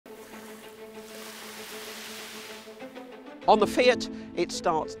On the Fiat, it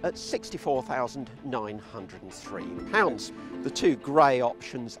starts at £64,903. The two grey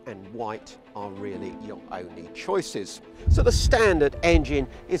options and white are really your only choices. So the standard engine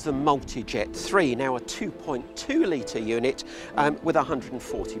is the Multijet 3, now a 2.2 litre unit with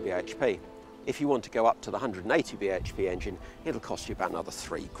 140 bhp. If you want to go up to the 180 bhp engine, it'll cost you about another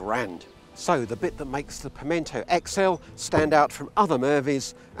 £3,000. So the bit that makes the Pimento XL stand out from other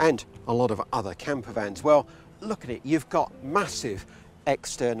Murvis and a lot of other campervans, well, look at it, you've got massive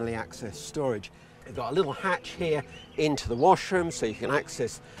externally accessed storage. You've got a little hatch here into the washroom so you can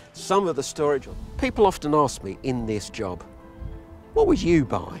access some of the storage. People often ask me in this job, what would you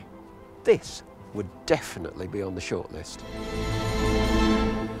buy? This would definitely be on the shortlist.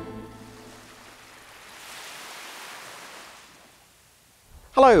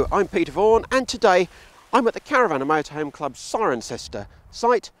 Hello, I'm Peter Vaughan and today I'm at the Caravan and Motorhome Club Cirencester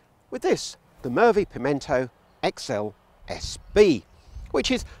site with this, the Murvi Pimento XL SB,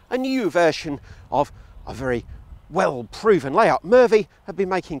 which is a new version of a very well-proven layout. Murvi have been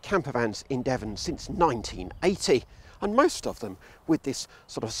making campervans in Devon since 1980, and most of them with this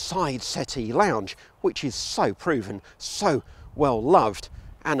sort of side settee lounge, which is so proven, so well loved,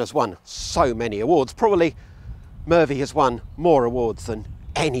 and has won so many awards. Probably Murvi has won more awards than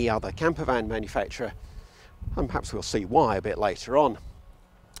any other campervan manufacturer, and perhaps we'll see why a bit later on.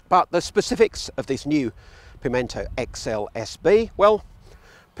 But the specifics of this new Pimento XL SB, well,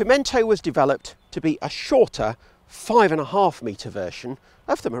 Pimento was developed to be a shorter 5.5 metre version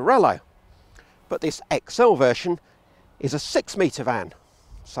of the Morello, but this XL version is a 6-metre van.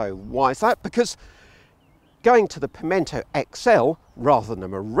 So why is that? Because going to the Pimento XL rather than a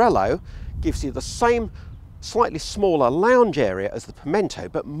Morello gives you the same slightly smaller lounge area as the Pimento,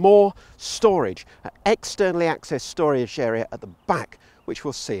 but more storage, an externally accessed storage area at the back, which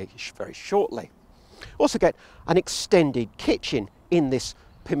we'll see very shortly. Also get an extended kitchen in this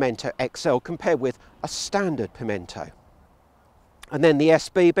Pimento XL compared with a standard Pimento. And then the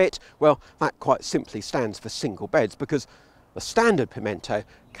SB bit, well, that quite simply stands for single beds, because the standard Pimento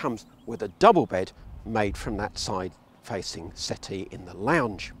comes with a double bed made from that side-facing settee in the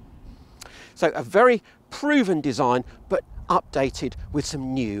lounge. So a very proven design, but updated with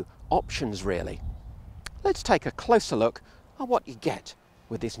some new options really. Let's take a closer look at what you get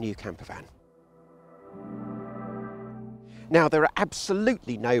with this new campervan. Now, there are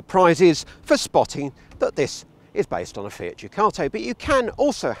absolutely no prizes for spotting that this is based on a Fiat Ducato, but you can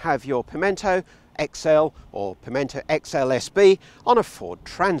also have your Pimento XL or Pimento XL SB on a Ford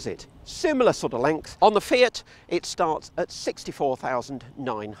Transit. Similar sort of length. On the Fiat, it starts at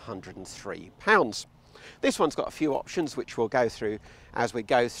 £64,903. This one's got a few options which we'll go through as we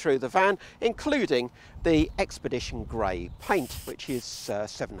go through the van, including the Expedition Grey paint, which is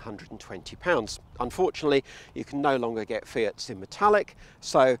 £720. Unfortunately, you can no longer get Fiats in metallic,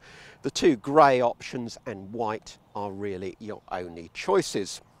 so the two grey options and white are really your only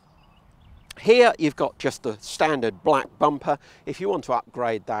choices. Here you've got just the standard black bumper. If you want to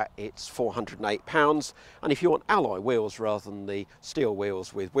upgrade that, it's £408, and if you want alloy wheels rather than the steel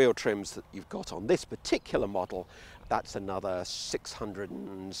wheels with wheel trims that you've got on this particular model, that's another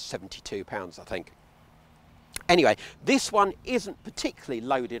 £672, I think. Anyway, this one isn't particularly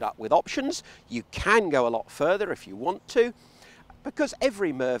loaded up with options. You can go a lot further if you want to, because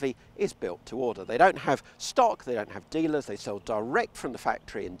every Murvi is built to order. They don't have stock, they don't have dealers, they sell direct from the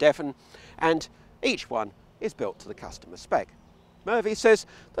factory in Devon, and each one is built to the customer spec. Murvi says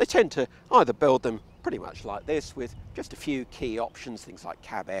they tend to either build them pretty much like this with just a few key options, things like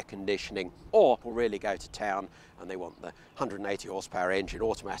cab air conditioning, or will really go to town and they want the 180 horsepower engine,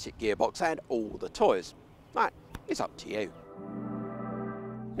 automatic gearbox and all the toys. That is up to you.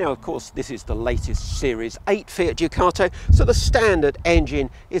 Now, of course, this is the latest Series 8 Fiat Ducato, so the standard engine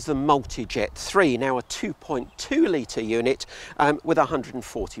is the Multijet 3, now a 2.2 litre unit with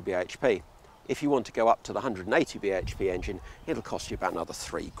 140 bhp. If you want to go up to the 180 bhp engine, it'll cost you about another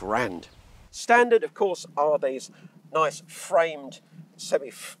 £3,000. Standard, of course, are these nice framed,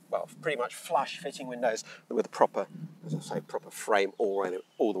 pretty much flush fitting windows with a proper, as I say, proper frame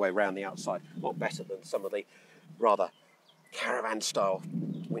all the way around the outside. A lot better than some of the rather caravan style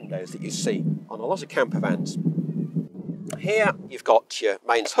windows that you see on a lot of campervans. Here you've got your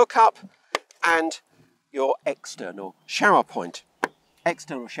mains hookup and your external shower point.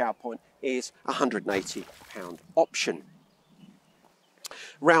 External shower point is a £180 option.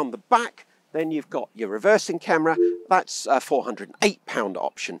 Round the back then you've got your reversing camera, that's a £408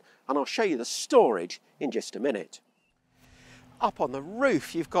 option, and I'll show you the storage in just a minute. Up on the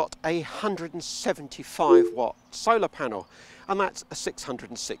roof you've got a 175 watt solar panel, and that's a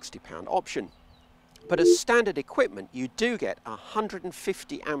 £660 option. But as standard equipment, you do get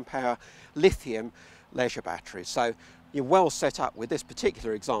 150 amp hour lithium leisure batteries. So you're well set up with this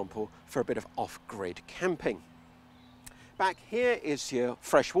particular example for a bit of off-grid camping. Back here is your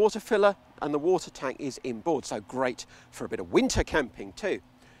fresh water filler, and the water tank is inboard, so great for a bit of winter camping too.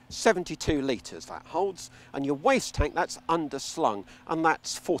 72 litres that holds, and your waste tank, that's underslung, and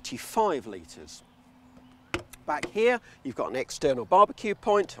that's 45 litres. Back here you've got an external barbecue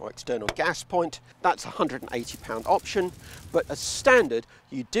point or external gas point. That's a £180 option, but as standard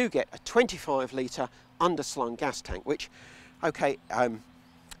you do get a 25 litre underslung gas tank, which, okay,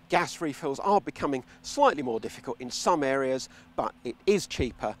 gas refills are becoming slightly more difficult in some areas, but it is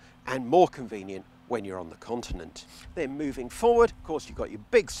cheaper and more convenient when you're on the continent. Then moving forward, of course, you've got your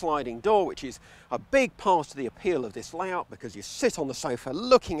big sliding door, which is a big part of the appeal of this layout, because you sit on the sofa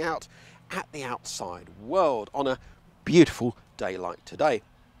looking out at the outside world on a beautiful day like today.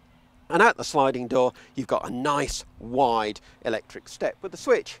 And at the sliding door, you've got a nice wide electric step with the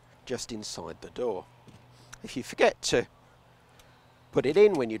switch just inside the door. If you forget to put it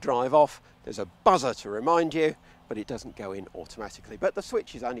in when you drive off, there's a buzzer to remind you, but it doesn't go in automatically. But the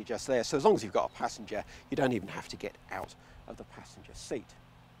switch is only just there, so as long as you've got a passenger, you don't even have to get out of the passenger seat.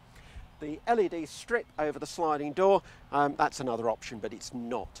 The LED strip over the sliding door, that's another option, but it's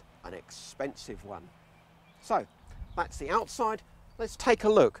not an expensive one. So that's the outside. Let's take a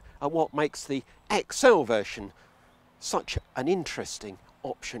look at what makes the XL version such an interesting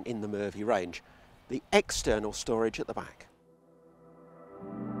option in the Murvi range: the external storage at the back.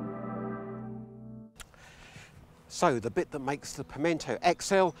 So the bit that makes the Pimento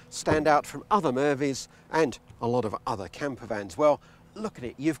XL stand out from other Murvis and a lot of other campervans, well, look at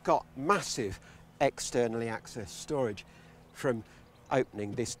it, you've got massive externally accessed storage from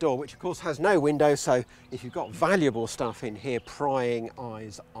opening this door, which of course has no window, so if you've got valuable stuff in here, prying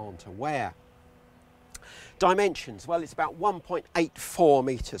eyes aren't aware. Dimensions, well, it's about 1.84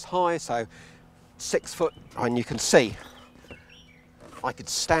 metres high, so 6 foot, and you can see I could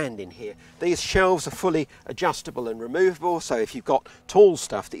stand in here. These shelves are fully adjustable and removable, so if you've got tall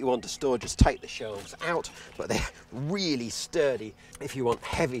stuff that you want to store, just take the shelves out, but they're really sturdy if you want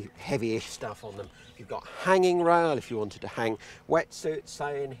heavy-ish stuff on them. You've got hanging rail if you wanted to hang wetsuits,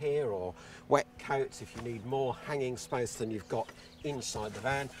 say, in here, or wet coats if you need more hanging space than you've got inside the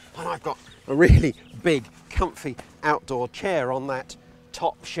van. And I've got a really big, comfy outdoor chair on that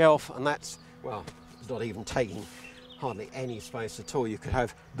top shelf, and that's, well, it's not even taking hardly any space at all. You could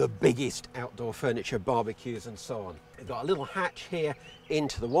have the biggest outdoor furniture, barbecues and so on. You've got a little hatch here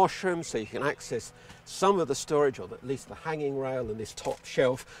into the washroom, so you can access some of the storage, or at least the hanging rail and this top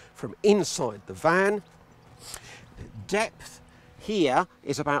shelf, from inside the van. Depth here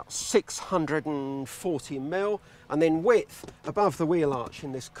is about 640 mil, and then width above the wheel arch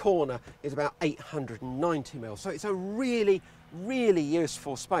in this corner is about 890 mil. So it's a really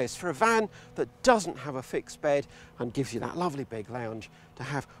useful space for a van that doesn't have a fixed bed and gives you that lovely big lounge. To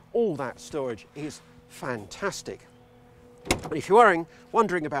have all that storage is fantastic. But if you're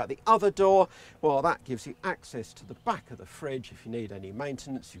wondering about the other door, well, that gives you access to the back of the fridge if you need any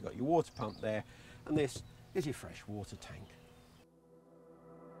maintenance. You've got your water pump there, and this is your fresh water tank.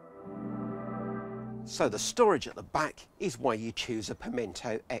 So the storage at the back is why you choose a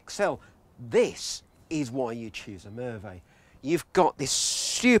Pimento XL. This is why you choose a Murvi. You've got this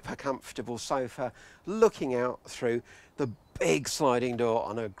super comfortable sofa looking out through the big sliding door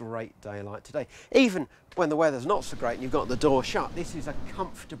on a great day like today. Even when the weather's not so great and you've got the door shut, this is a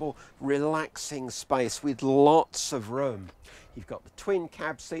comfortable, relaxing space with lots of room. You've got the twin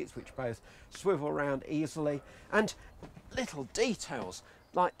cab seats, which both swivel around easily, and little details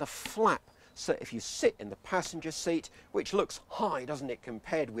like the flap. So if you sit in the passenger seat, which looks high, doesn't it,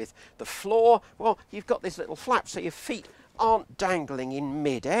 compared with the floor, well, you've got this little flap so your feet aren't dangling in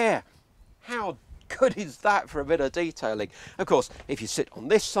mid-air. How good is that for a bit of detailing? Of course, if you sit on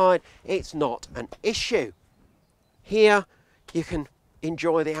this side, it's not an issue. Here, you can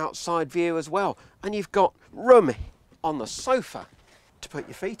enjoy the outside view as well, and you've got room on the sofa to put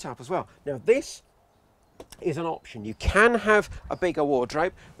your feet up as well. Now, this is an option. You can have a bigger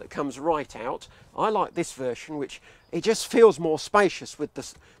wardrobe that comes right out. I like this version, which it just feels more spacious with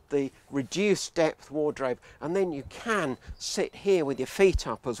the reduced depth wardrobe, and then you can sit here with your feet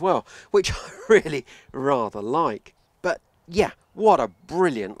up as well, which I really rather like. But yeah, what a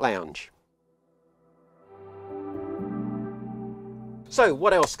brilliant lounge. So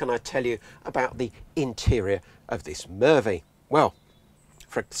what else can I tell you about the interior of this Murvi? Well,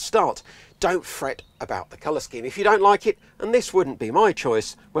 for a start, don't fret about the colour scheme. If you don't like it, and this wouldn't be my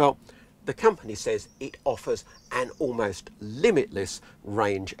choice, well, the company says it offers an almost limitless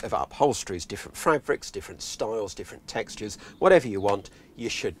range of upholsteries, different fabrics, different styles, different textures, whatever you want, you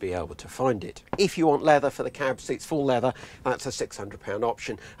should be able to find it. If you want leather for the cab seats, full leather, that's a £600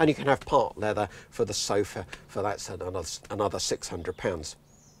 option, and you can have part leather for the sofa, for that's another £600.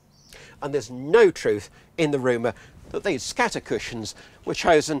 And there's no truth in the rumour that these scatter cushions were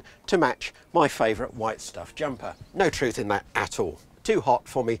chosen to match my favourite white stuff jumper. No truth in that at all. Too hot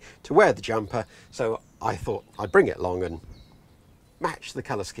for me to wear the jumper, so I thought I'd bring it along and match the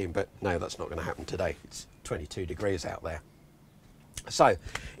colour scheme, but no, that's not going to happen today. It's 22 degrees out there. So,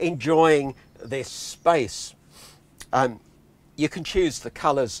 enjoying this space. You can choose the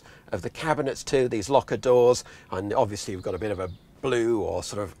colours of the cabinets too, these locker doors, and obviously you've got a bit of a blue or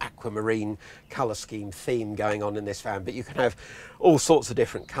sort of aquamarine colour scheme theme going on in this van, but you can have all sorts of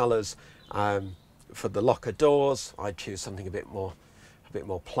different colours. For the locker doors, I'd choose something a bit more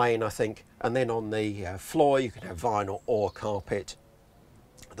plain, I think. And then on the floor, you can have vinyl or carpet.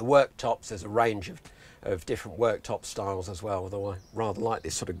 The worktops, there's a range of different worktop styles as well, although I rather like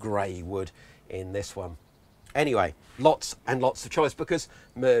this sort of grey wood in this one. Anyway, lots and lots of choice because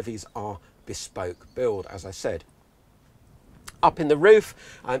Murvi's are bespoke build, as I said. Up in the roof,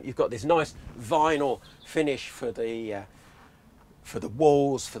 you've got this nice vinyl finish for the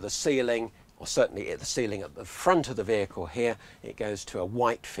walls, for the ceiling, or certainly at the ceiling at the front of the vehicle here. It goes to a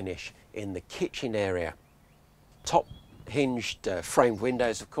white finish in the kitchen area. Top hinged framed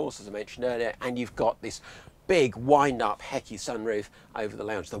windows, of course, as I mentioned earlier, and you've got this big wind-up Hecky sunroof over the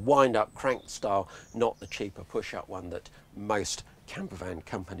lounge, the wind-up crank style, not the cheaper push-up one that most campervan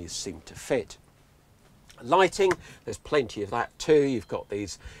companies seem to fit. Lighting, there's plenty of that too. You've got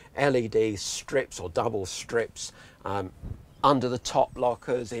these LED strips or double strips under the top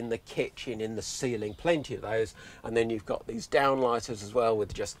lockers, in the kitchen, in the ceiling, plenty of those. And then you've got these downlighters as well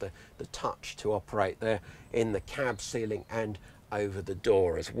with just the touch to operate there in the cab ceiling and over the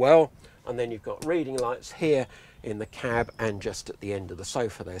door as well. And then you've got reading lights here in the cab and just at the end of the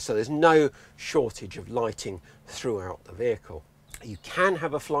sofa there. So there's no shortage of lighting throughout the vehicle. You can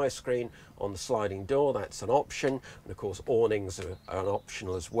have a fly screen on the sliding door, that's an option. And of course awnings are an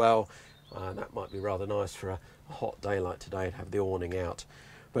optional as well. That might be rather nice for a hot day like today to have the awning out.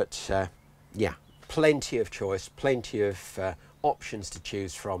 But yeah, plenty of choice, plenty of options to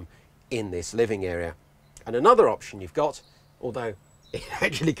choose from in this living area. And another option you've got, although it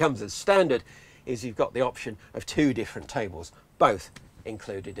actually comes as standard, is you've got the option of two different tables, both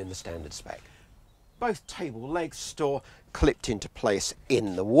included in the standard spec. Both table legs store clipped into place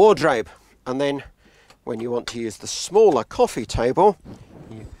in the wardrobe, and then when you want to use the smaller coffee table,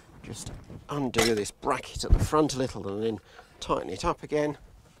 you just undo this bracket at the front a little and then tighten it up again.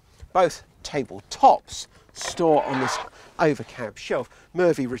 Both table tops store on this overcab shelf.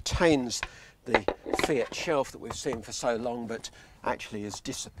 Murvi retains the Fiat shelf that we've seen for so long, but actually is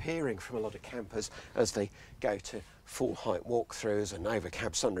disappearing from a lot of campers as they go to full height walkthroughs and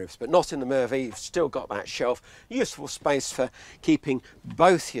overcab sunroofs, but not in the Murvi. You've still got that shelf, useful space for keeping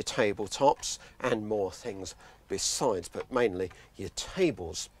both your tabletops and more things besides, but mainly your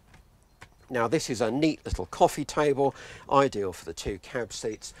tables. Now this is a neat little coffee table, ideal for the two cab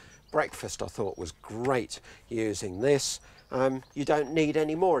seats. Breakfast I thought was great using this. You don't need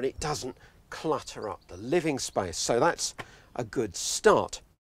any more and it doesn't clutter up the living space, so that's a good start.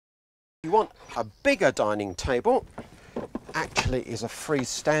 If you want a bigger dining table, actually is a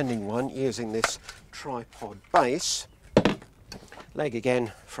freestanding one using this tripod base. Leg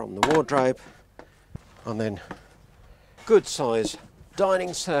again from the wardrobe, and then good size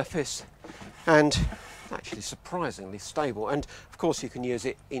dining surface, and actually surprisingly stable. And of course you can use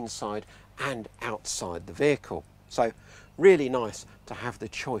it inside and outside the vehicle. So really nice to have the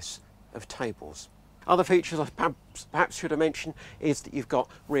choice of tables. Other features I perhaps should have mentioned is that you've got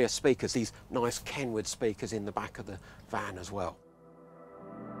rear speakers, these nice Kenwood speakers in the back of the van as well.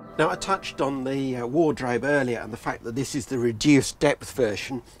 Now I touched on the wardrobe earlier and the fact that this is the reduced depth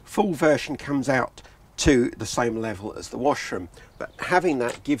version. Full version comes out to the same level as the washroom, but having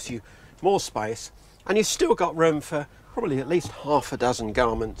that gives you more space, and you've still got room for probably at least half a dozen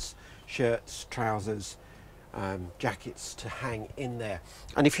garments, shirts, trousers, jackets to hang in there.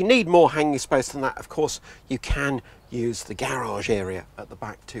 And if you need more hanging space than that, of course you can use the garage area at the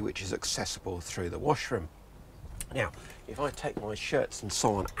back too, which is accessible through the washroom. Now if I take my shirts and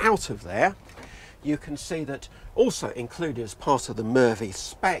so on out of there, you can see that also included as part of the Murvi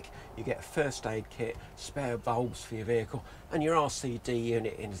spec, you get a first aid kit, spare bulbs for your vehicle, and your RCD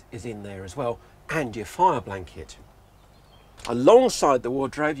unit is in there as well, and your fire blanket. Alongside the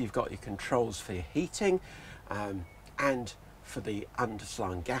wardrobe you've got your controls for your heating and for the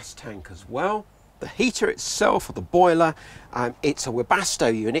underslung gas tank as well. The heater itself, or the boiler, it's a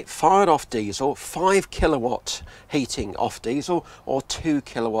Webasto unit fired off diesel, 5 kilowatt heating off diesel or 2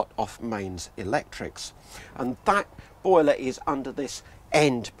 kilowatt off mains electrics. And that boiler is under this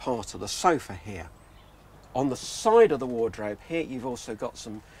end part of the sofa here. On the side of the wardrobe here, you've also got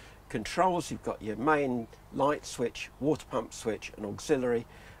some controls. You've got your main light switch, water pump switch and auxiliary,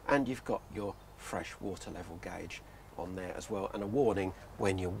 and you've got your fresh water level gauge on there as well, and a warning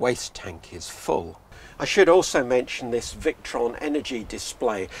when your waste tank is full. I should also mention this Victron energy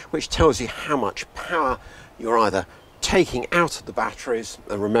display, which tells you how much power you're either taking out of the batteries,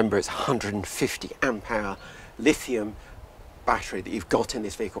 and remember it's 150 amp hour lithium battery that you've got in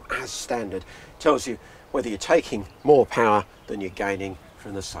this vehicle as standard. It tells you whether you're taking more power than you're gaining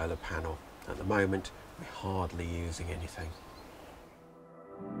from the solar panel. At the moment we're hardly using anything.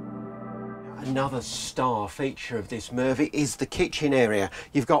 Another star feature of this Murvi is the kitchen area.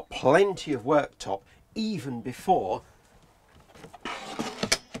 You've got plenty of worktop even before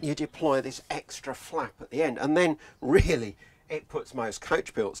you deploy this extra flap at the end, and then really it puts most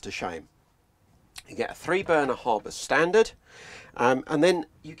coach builds to shame. You get a 3-burner hob as standard, and then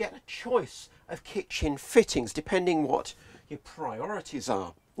you get a choice of kitchen fittings depending what your priorities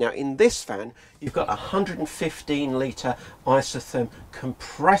are. Now in this van you've got a 115 litre isotherm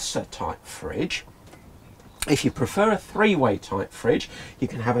compressor type fridge. If you prefer a 3-way type fridge, you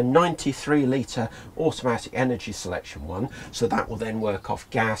can have a 93 litre automatic energy selection one, so that will then work off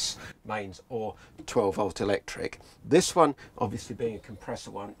gas, mains or 12 volt electric. This one, obviously being a compressor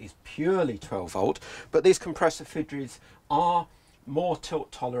one, is purely 12 volt, but these compressor fridges are more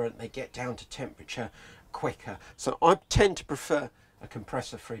tilt tolerant, they get down to temperature quicker. So I tend to prefer a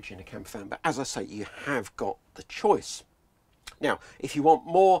compressor fridge in a campervan, but as I say, you have got the choice. Now, if you want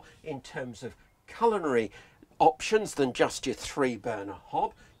more in terms of culinary options than just your 3-burner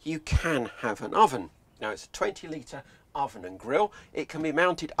hob, you can have an oven. Now it's a 20 litre oven and grill. It can be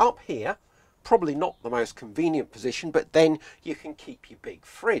mounted up here, probably not the most convenient position, but then you can keep your big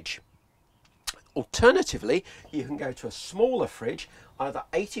fridge. Alternatively, you can go to a smaller fridge, either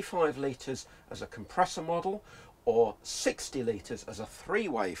 85 litres as a compressor model or 60 litres as a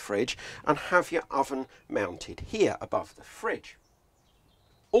 3-way fridge, and have your oven mounted here above the fridge.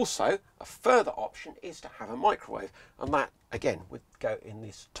 Also, a further option is to have a microwave, and that again would go in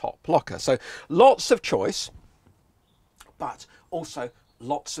this top locker. So lots of choice, but also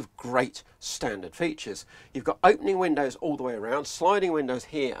lots of great standard features. You've got opening windows all the way around, sliding windows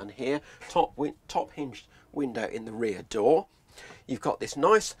here and here, top hinged window in the rear door. You've got this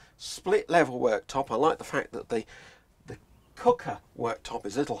nice split level worktop. I like the fact that the cooker worktop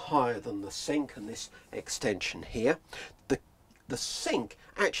is a little higher than the sink and this extension here. The sink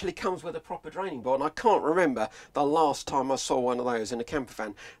actually comes with a proper draining board, and I can't remember the last time I saw one of those in a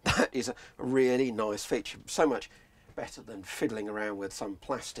campervan. That is a really nice feature, so much better than fiddling around with some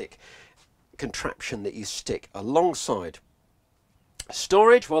plastic contraption that you stick alongside.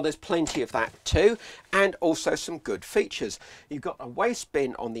 Storage, well, there's plenty of that too, and also some good features. You've got a waste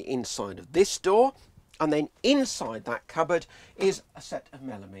bin on the inside of this door, and then inside that cupboard is a set of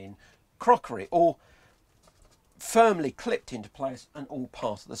melamine crockery, all firmly clipped into place and all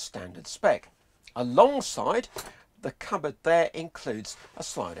part of the standard spec. Alongside the cupboard there includes a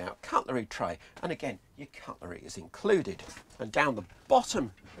slide out cutlery tray, and again your cutlery is included. And down the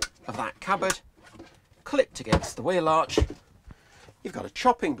bottom of that cupboard, clipped against the wheel arch, you've got a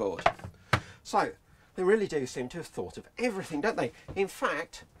chopping board. So they really do seem to have thought of everything, don't they? In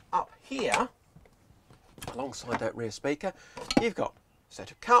fact, up here alongside that rear speaker you've got a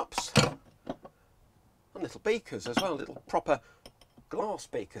set of cups and little beakers as well, little proper glass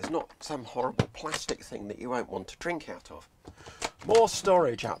beakers, not some horrible plastic thing that you won't want to drink out of. More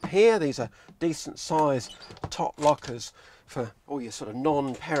storage up here. These are decent size top lockers for all your sort of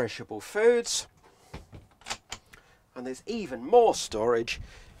non-perishable foods. And there's even more storage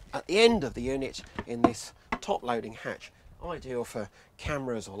at the end of the unit in this top loading hatch, ideal for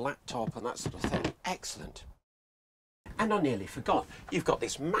cameras or laptop and that sort of thing. Excellent. And I nearly forgot, you've got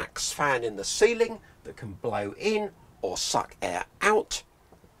this max fan in the ceiling that can blow in or suck air out.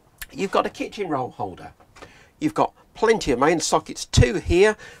 You've got a kitchen roll holder. You've got plenty of main sockets too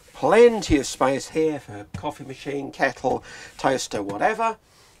here, plenty of space here for coffee machine, kettle, toaster, whatever.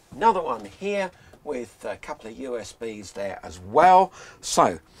 Another one here with a couple of USBs there as well.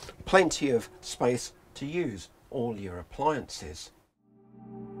 So plenty of space to use all your appliances.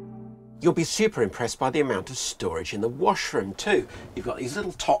 You'll be super impressed by the amount of storage in the washroom too. You've got these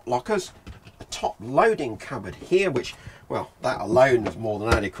little top lockers, a top loading cupboard here, which, well, that alone is more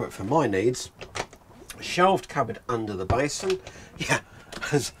than adequate for my needs. Shelved cupboard under the basin. Yeah,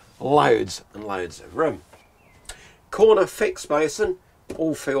 there's loads and loads of room. Corner fixed basin,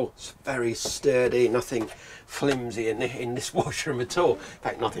 all feels very sturdy, nothing flimsy in this washroom at all. In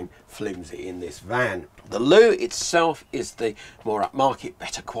fact, nothing flimsy in this van. The loo itself is the more upmarket,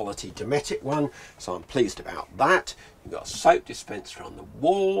 better quality Dometic one, so I'm pleased about that. You've got a soap dispenser on the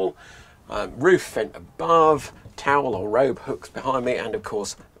wall, roof vent above, towel or robe hooks behind me, and of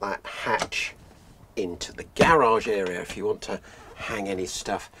course that hatch into the garage area if you want to hang any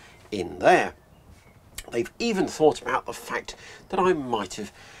stuff in there. They've even thought about the fact that I might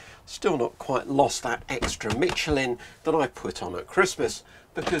have still not quite lost that extra Michelin that I put on at Christmas,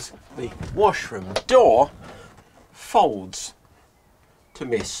 because the washroom door folds to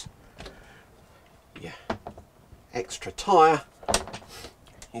miss your extra tyre.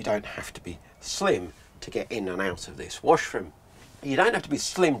 You don't have to be slim to get in and out of this washroom. You don't have to be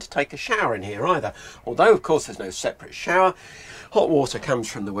slim to take a shower in here either, although of course there's no separate shower. Hot water comes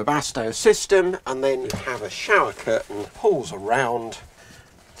from the Webasto system, and then you have a shower curtain that pulls around,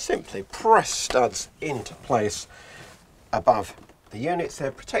 simply press studs into place above the units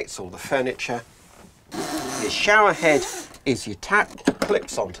there, protects all the furniture. Your shower head is your tap,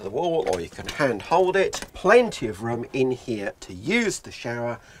 clips onto the wall, or you can hand hold it. Plenty of room in here to use the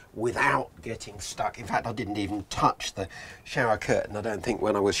shower without getting stuck. In fact, I didn't even touch the shower curtain, I don't think,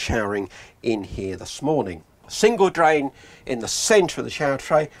 when I was showering in here this morning. A single drain in the centre of the shower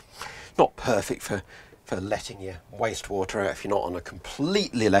tray, not perfect for letting your wastewater out if you're not on a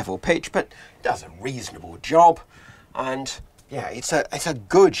completely level pitch, but does a reasonable job. And yeah, it's a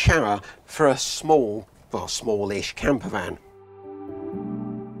good shower for a small, well, smallish camper van.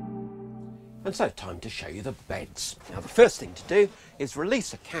 And so, time to show you the beds. Now, the first thing to do is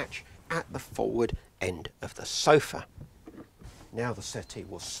release a catch at the forward end of the sofa. Now the settee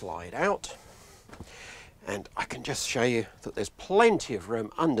will slide out, and I can just show you that there's plenty of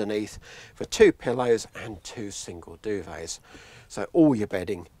room underneath for 2 pillows and 2 single duvets. So all your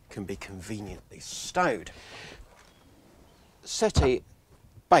bedding can be conveniently stowed. Settee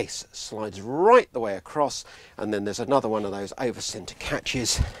base slides right the way across, and then there's another one of those over centre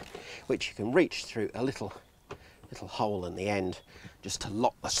catches which you can reach through a little hole in the end just to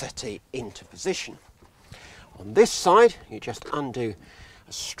lock the settee into position. On this side, you just undo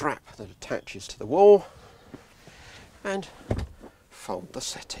a strap that attaches to the wall and fold the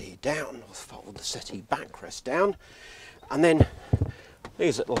settee down, or fold the settee backrest down, and then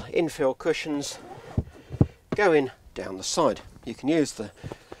these little infill cushions go in down the side. You can use the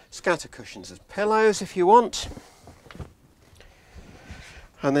scatter cushions as pillows if you want.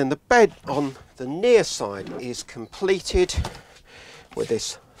 And then the bed on the near side is completed with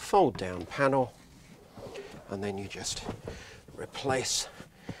this fold down panel, and then you just replace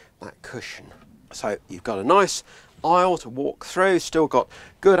that cushion. So you've got a nice aisle to walk through, still got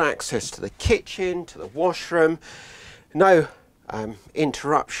good access to the kitchen, to the washroom, no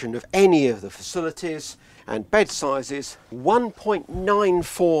interruption of any of the facilities, and bed sizes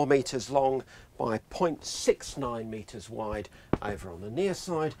 1.94 metres long by 0.69 metres wide over on the near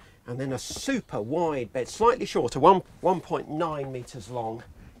side, and then a super wide bed, slightly shorter, 1.9 metres long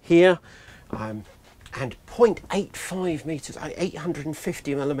here, and 0.85 metres,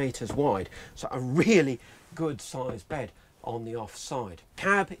 850 millimetres wide. So a really good sized bed on the off side.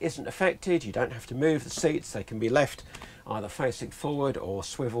 Cab isn't affected, you don't have to move the seats, they can be left either facing forward or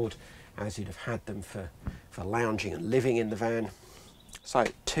swiveled as you'd have had them for lounging and living in the van. So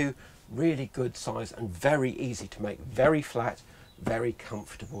 2 really good size and very easy to make, very flat, very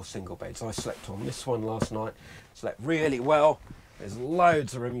comfortable single beds. I slept on this one last night, slept really well. There's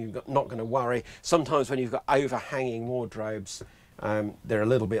loads of room, you're not going to worry. Sometimes when you've got overhanging wardrobes, they're a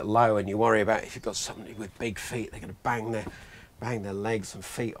little bit low, and you worry about if you've got somebody with big feet, they're going to bang their legs and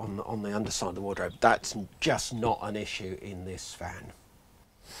feet on the underside of the wardrobe. That's just not an issue in this van.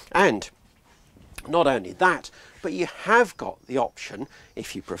 And not only that, but you have got the option,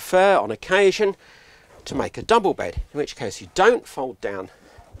 if you prefer on occasion, to make a double bed, in which case you don't fold down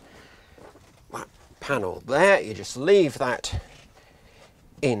that panel there, you just leave that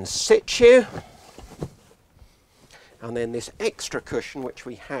in situ, and then this extra cushion which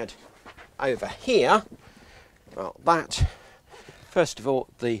we had over here, well, that, first of all,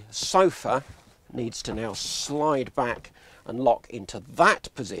 the sofa needs to now slide back and lock into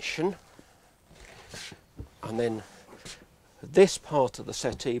that position, and then this part of the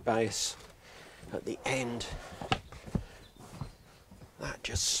settee base at the end, that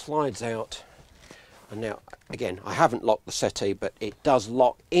just slides out. And now, again, I haven't locked the settee, but it does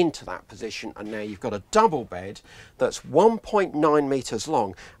lock into that position, and now you've got a double bed that's 1.9 metres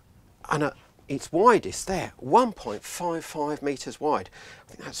long, and its widest there, 1.55 metres wide. I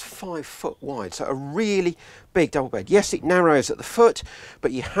think that's 5 foot wide, so a really big double bed. Yes, it narrows at the foot,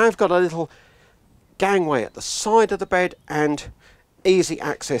 but you have got a little gangway at the side of the bed and easy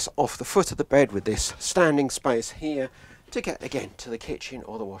access off the foot of the bed with this standing space here to get again to the kitchen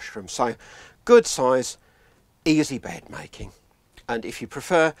or the washroom. So good size, easy bed making. And if you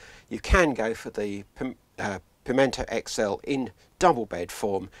prefer, you can go for the Pimento XL in double bed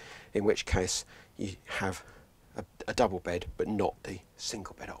form, in which case you have a double bed but not the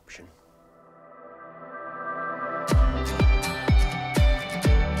single bed option.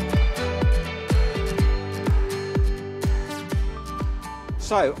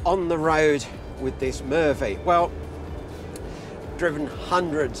 So on the road with this Murvi, well, driven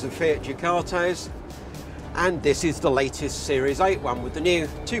hundreds of Fiat Ducatos, and this is the latest Series 8 one with the new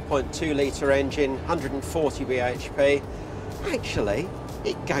 2.2 litre engine, 140 bhp. Actually,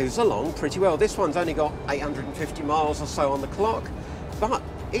 it goes along pretty well. This one's only got 850 miles or so on the clock, but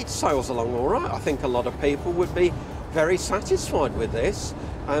it sails along all right. I think a lot of people would be very satisfied with this.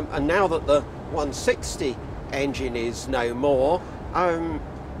 And now that the 160 engine is no more, I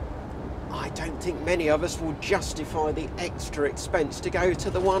don't think many of us will justify the extra expense to go to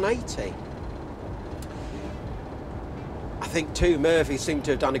the 180. I think too, Murvi seem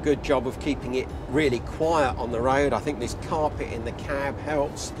to have done a good job of keeping it really quiet on the road. I think this carpet in the cab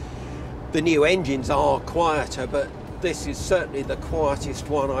helps. The new engines are quieter, but this is certainly the quietest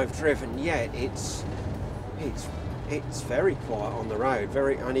one I've driven yet. It's very quiet on the road,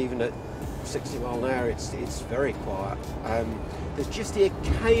 and even at 60 mile an hour, it's very quiet. There's just the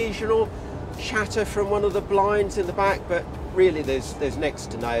occasional chatter from one of the blinds in the back, but really there's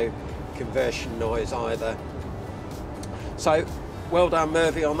next to no conversion noise either. So well done,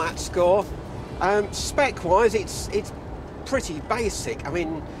 Murvi, on that score. Spec wise, it's pretty basic. I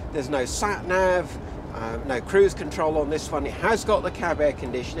mean, there's no sat nav, no cruise control on this one. It has got the cab air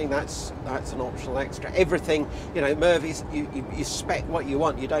conditioning. That's an optional extra. Everything, you know, Murvi's, you spec what you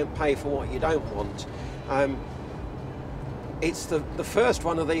want. You don't pay for what you don't want. It's the first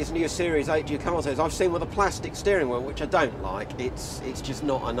one of these new Series 8 Ducatos I've seen with a plastic steering wheel, which I don't like. It's just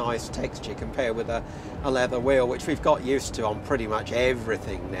not a nice texture compared with a leather wheel, which we've got used to on pretty much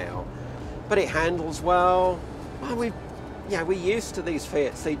everything now. But it handles well. We're used to these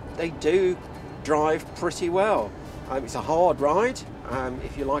Fiats. They do drive pretty well. It's a hard ride.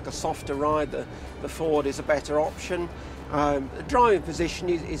 If you like a softer ride, the Ford is a better option. The driving position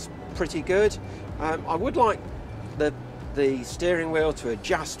is pretty good. I would like the steering wheel to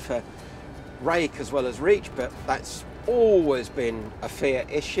adjust for rake as well as reach, but that's always been a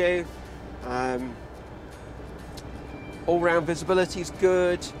Fiat issue. All-round visibility is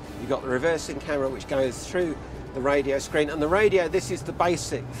good. You've got the reversing camera which goes through the radio screen, and the radio, this is the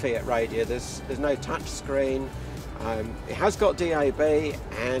basic Fiat radio. There's no touch screen. It has got DAB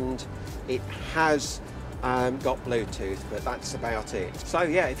and it has got Bluetooth, but that's about it. So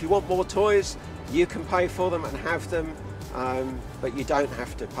yeah, if you want more toys, you can pay for them and have them, but you don't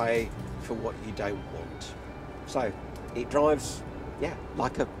have to pay for what you don't want. So it drives, yeah,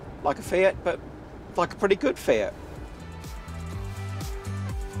 like a Fiat, but like a pretty good Fiat.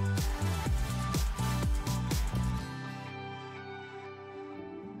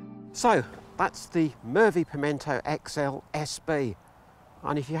 So that's the Murvi Pimento XL SB,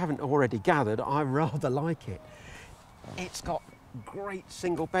 and if you haven't already gathered, I rather like it. It's got great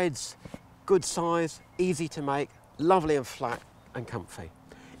single beds, good size, easy to make, lovely and flat and comfy.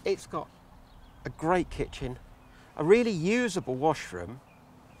 It's got a great kitchen, a really usable washroom,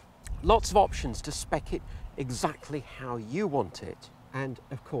 lots of options to spec it exactly how you want it, and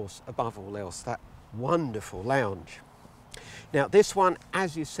of course, above all else, that wonderful lounge. Now this one,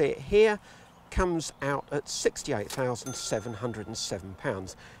 as you see it here, comes out at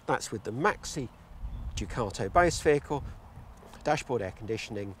 £68,707. That's with the Maxi Ducato base vehicle, dashboard air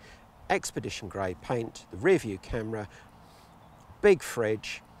conditioning, expedition grade paint, the rear view camera, big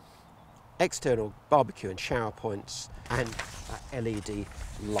fridge, external barbecue and shower points, and that LED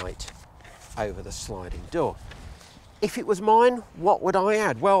light over the sliding door. If it was mine, what would I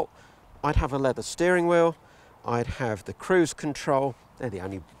add? Well, I'd have a leather steering wheel, I'd have the cruise control. They're the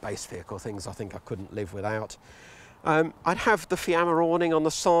only base vehicle things I think I couldn't live without. I'd have the Fiamma awning on the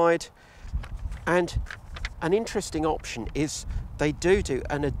side, and an interesting option is they do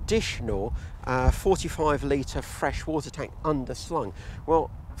an additional 45 litre fresh water tank underslung. Well,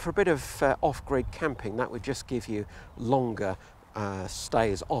 for a bit of off-grid camping, that would just give you longer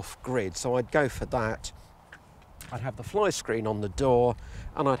stays off-grid, so I'd go for that. I'd have the fly screen on the door,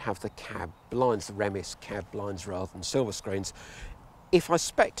 and I'd have the cab blinds, the Remis cab blinds rather than silver screens. if I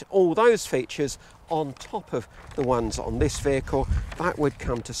spec'd all those features on top of the ones on this vehicle, that would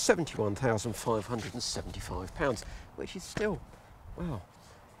come to £71,575, which is still, well,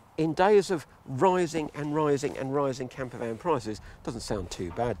 in days of rising and rising and rising campervan prices, doesn't sound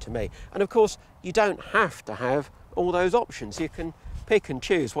too bad to me. And of course, you don't have to have all those options. You can pick and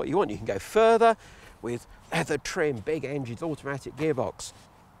choose what you want. You can go further with leather trim, big engines, automatic gearbox,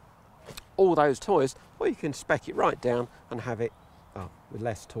 all those toys, or you can spec it right down and have it with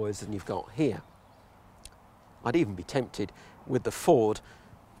less toys than you've got here. I'd even be tempted with the Ford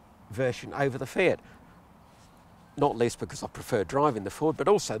version over the Fiat. Not least because I prefer driving the Ford, but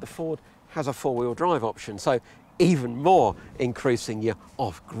also the Ford has a four-wheel drive option, so even more increasing your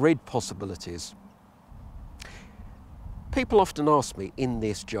off-grid possibilities. People often ask me in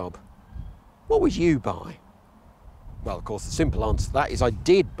this job, what would you buy? Well, of course, the simple answer to that is I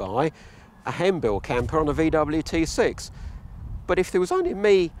did buy a Hembill camper on a VW T6. But if there was only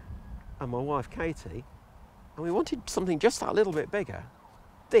me and my wife Katie, and we wanted something just that little bit bigger,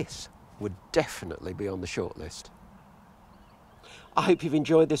 this would definitely be on the shortlist. I hope you've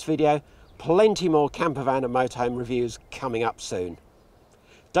enjoyed this video. Plenty more campervan and motorhome reviews coming up soon.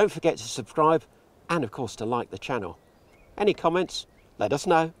 Don't forget to subscribe and of course to like the channel. Any comments? Let us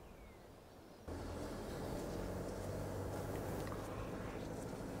know.